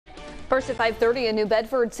First at 5:30, a New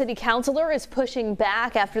Bedford City Councilor is pushing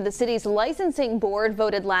back after the city's licensing board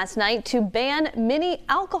voted last night to ban mini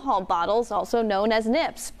alcohol bottles, also known as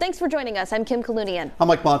nips. Thanks for joining us. I'm Kim Kalunian. I'm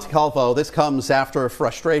Mike Montecalvo. This comes after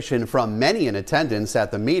frustration from many in attendance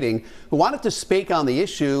at the meeting who wanted to speak on the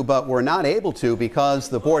issue but were not able to because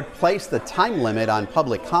the board placed the time limit on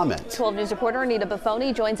public comment. 12 News reporter Anita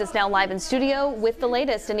Buffoni joins us now live in studio with the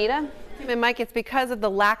latest. Anita? And Mike, it's because of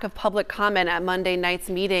the lack of public comment at Monday night's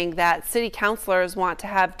meeting that city councilors want to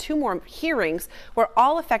have 2 more hearings where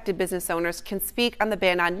all affected business owners can speak on the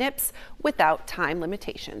ban on nips without time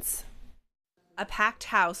limitations. A packed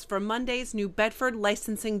house for Monday's New Bedford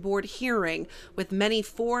Licensing Board hearing, with many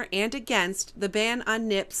for and against the ban on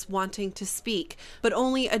nips wanting to speak. But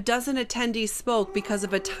only a dozen attendees spoke because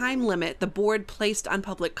of a time limit the board placed on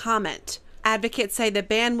public comment. Advocates say the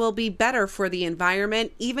ban will be better for the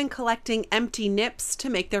environment, even collecting empty nips to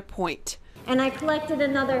make their point. And I collected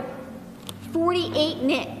another 48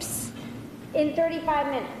 nips in 35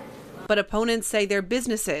 minutes. But opponents say their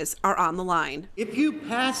businesses are on the line. If you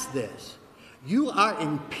pass this, you are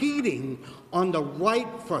impeding on the right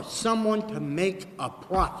for someone to make a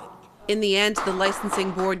profit. In the end, the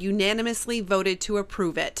licensing board unanimously voted to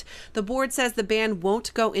approve it. The board says the ban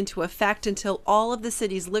won't go into effect until all of the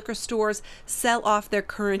city's liquor stores sell off their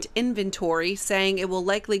current inventory, saying it will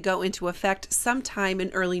likely go into effect sometime in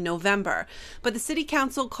early November. But the city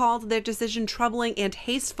council called their decision troubling and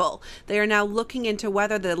hasteful. They are now looking into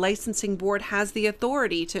whether the licensing board has the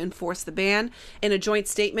authority to enforce the ban. In a joint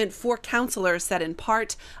statement, 4 councilors said in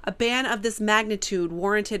part, a ban of this magnitude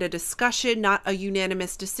warranted a discussion, not a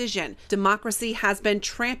unanimous decision. Democracy has been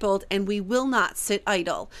trampled and we will not sit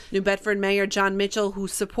idle. New Bedford Mayor John Mitchell, who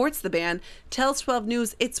supports the ban, tells 12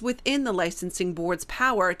 News it's within the licensing board's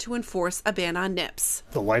power to enforce a ban on nips.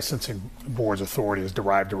 The licensing board's authority is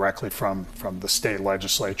derived directly from the state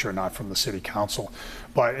legislature, not from the city council.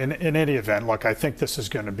 But in any event, look, I think this is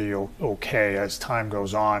going to be okay as time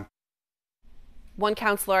goes on. One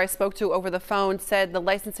councilor I spoke to over the phone said the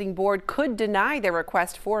licensing board could deny their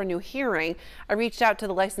request for a new hearing. I reached out to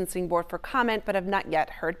the licensing board for comment, but have not yet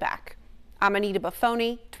heard back. I'm Anita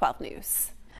Buffoni, 12 News.